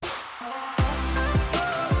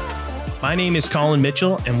My name is Colin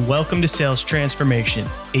Mitchell, and welcome to Sales Transformation,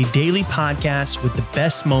 a daily podcast with the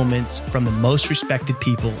best moments from the most respected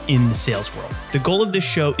people in the sales world. The goal of this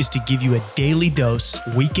show is to give you a daily dose,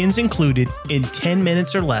 weekends included, in 10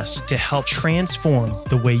 minutes or less to help transform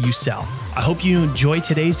the way you sell. I hope you enjoy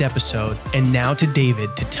today's episode, and now to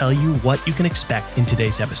David to tell you what you can expect in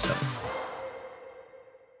today's episode.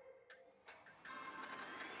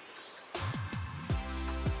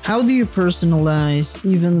 How do you personalize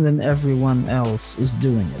even when everyone else is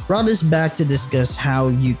doing it? Brought us back to discuss how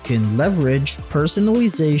you can leverage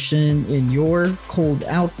personalization in your cold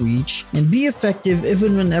outreach and be effective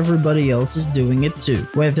even when everybody else is doing it too.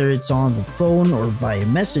 Whether it's on the phone or via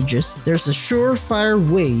messages, there's a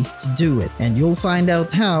surefire way to do it, and you'll find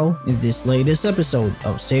out how in this latest episode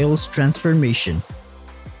of Sales Transformation.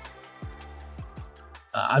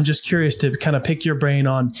 I'm just curious to kind of pick your brain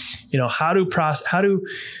on, how do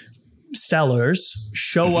sellers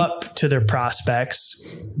show up to their prospects,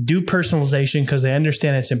 do personalization because they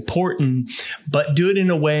understand it's important, but do it in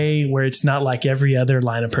a way where it's not like every other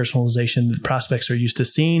line of personalization that prospects are used to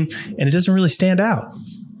seeing, and it doesn't really stand out.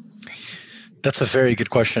 That's a very good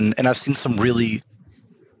question. And I've seen some bad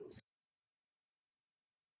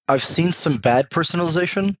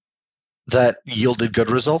personalization that yielded good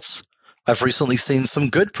results. I've recently seen some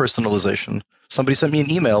good personalization. Somebody sent me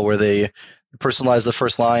an email where they personalized the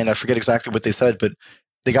first line. I forget exactly what they said, but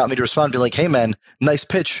they got me to respond, be like, "Hey man, nice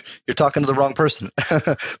pitch. You're talking to the wrong person."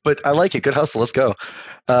 But I like it. Good hustle. Let's go.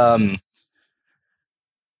 And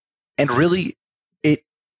really, it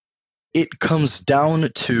comes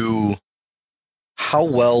down to how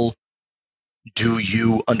well do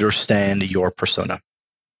you understand your persona?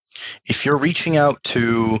 If you're reaching out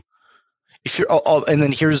to and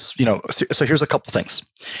then here's a couple things.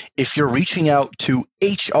 If you're reaching out to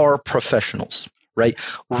HR professionals, right?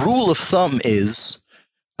 Rule of thumb is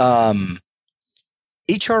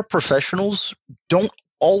HR professionals don't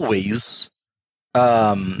always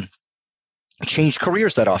change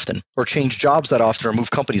careers that often, or change jobs that often, or move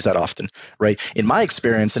companies that often, right? In my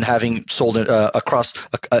experience, and having sold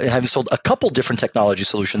having sold a couple different technology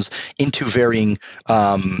solutions into varying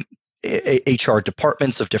HR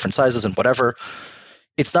departments of different sizes and whatever,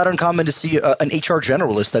 it's not uncommon to see an HR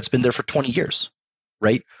generalist that's been there for 20 years,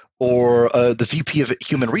 right? Or the VP of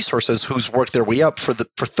Human Resources who's worked their way up for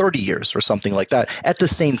 30 years or something like that at the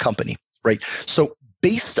same company, right? So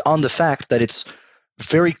based on the fact that it's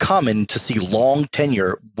very common to see long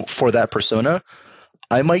tenure for that persona,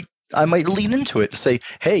 I might lean into it and say,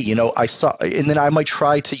 hey, I saw, and then I might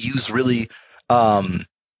try to use really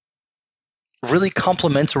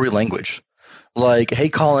complimentary language. Like, hey,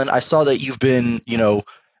 Colin, I saw that you've been,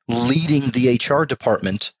 leading the HR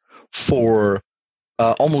department for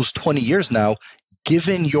almost 20 years now.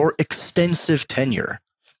 Given your extensive tenure,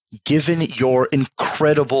 given your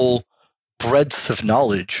incredible breadth of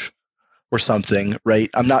knowledge or something, right?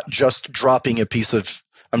 I'm not just dropping not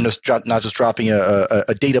just dropping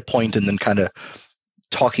a data point and then kind of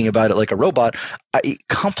talking about it like a robot.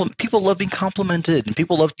 People love being complimented, and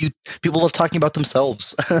people love talking about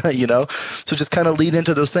themselves, So just kind of lead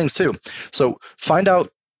into those things too. So find out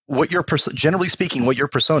what your generally speaking, what your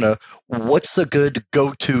persona, what's a good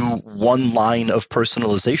go-to one line of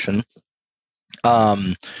personalization.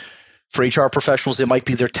 For HR professionals, it might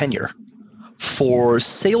be their tenure. For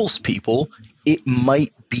salespeople, it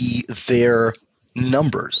might be their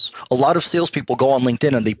numbers. A lot of salespeople go on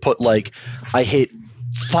LinkedIn and they put like, I hit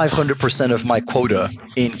 500% of my quota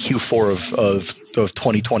in Q4 of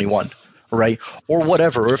 2021, right? Or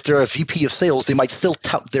whatever. Or if they're a VP of sales, they might still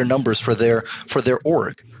tout their numbers for their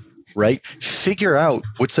org, right? Figure out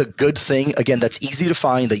what's a good thing, again, that's easy to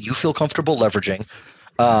find, that you feel comfortable leveraging.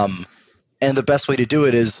 And the best way to do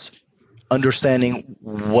it is understanding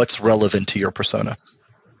what's relevant to your persona.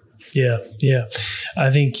 Yeah.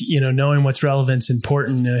 I think, knowing what's relevant is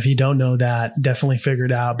important. And if you don't know that, definitely figure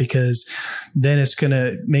it out, because then it's going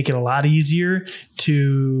to make it a lot easier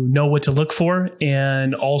to know what to look for,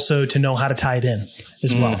 and also to know how to tie it in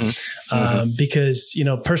as well. Because,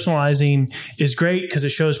 personalizing is great because it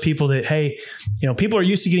shows people that, hey, people are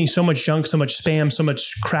used to getting so much junk, so much spam, so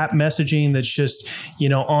much crap messaging that's just,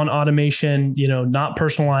 on automation, not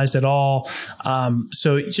personalized at all.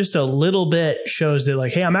 So just a little bit shows that,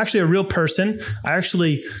 like, hey, I'm actually a real person. I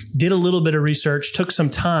actually did a little bit of research, took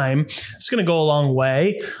some time. It's going to go a long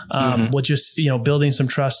way with just, building some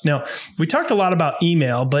trust. Now, we talked a lot about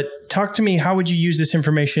email, but talk to me, how would you use this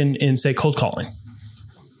information in, say, cold calling?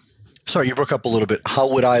 Sorry, you broke up a little bit.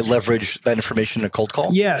 How would I leverage that information in a cold call?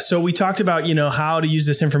 Yeah. So we talked about, how to use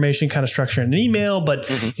this information kind of structure in an email, but,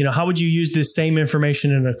 how would you use this same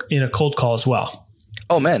information in a cold call as well?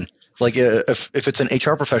 Oh, man. Like if it's an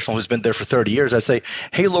HR professional who's been there for 30 years, I'd say,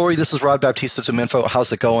 hey, Lori, this is Rod Baptiste of ZoomInfo.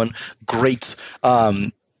 How's it going? Great.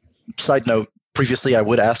 Side note, previously I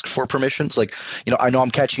would ask for permissions. Like, I know I'm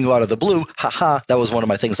catching you out of the blue. Haha. That was one of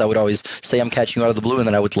my things. I would always say I'm catching you out of the blue, and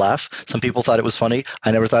then I would laugh. Some people thought it was funny.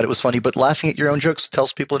 I never thought it was funny, but laughing at your own jokes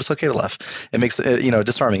tells people it's okay to laugh. It makes it,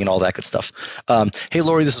 disarming and all that good stuff. Hey,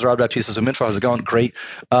 Lori, this is Rod Baptiste of ZoomInfo. How's it going? Great.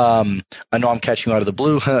 I know I'm catching you out of the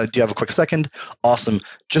blue. Do you have a quick second? Awesome.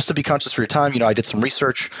 Just to be conscious for your time, I did some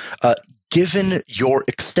research. Given your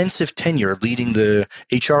extensive tenure leading the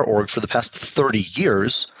HR org for the past 30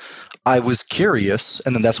 years, I was curious,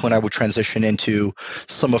 and then that's when I would transition into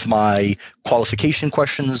some of my qualification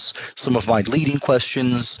questions, some of my leading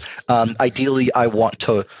questions. Ideally, I want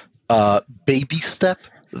to baby step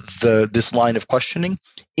this line of questioning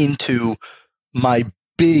into my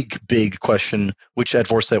big question, which at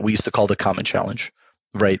Vorset we used to call the common challenge,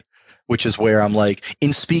 right? Which is where I'm like,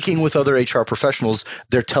 in speaking with other HR professionals,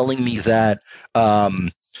 they're telling me that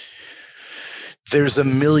there's a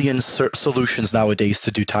million solutions nowadays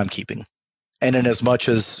to do timekeeping, and in as much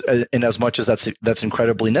as that's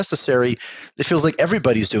incredibly necessary, it feels like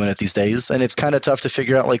everybody's doing it these days, and it's kind of tough to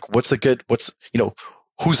figure out like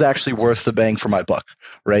who's actually worth the bang for my buck,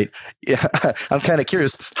 right? Yeah, I'm kind of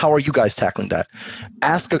curious. How are you guys tackling that?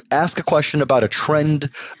 Ask a question about a trend,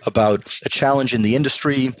 about a challenge in the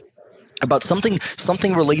industry, about something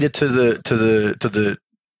related to the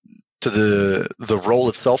role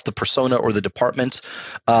itself, the persona or the department.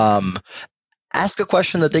 Ask a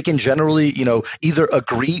question that they can generally, either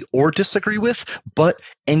agree or disagree with, but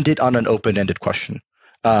end it on an open-ended question.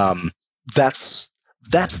 That's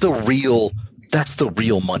the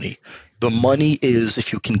real money. The money is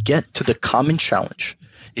if you can get to the common challenge,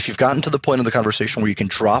 if you've gotten to the point of the conversation where you can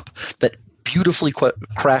drop that beautifully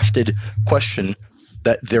crafted question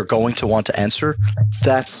that they're going to want to answer,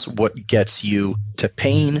 that's what gets you to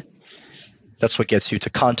pain. That's what gets you to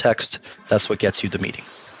context. That's what gets you the meeting.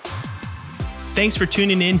 Thanks for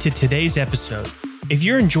tuning in to today's episode. If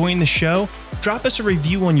you're enjoying the show, drop us a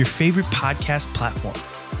review on your favorite podcast platform.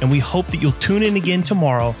 And we hope that you'll tune in again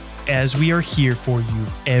tomorrow as we are here for you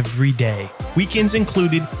every day, weekends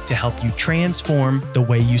included, to help you transform the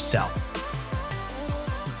way you sell.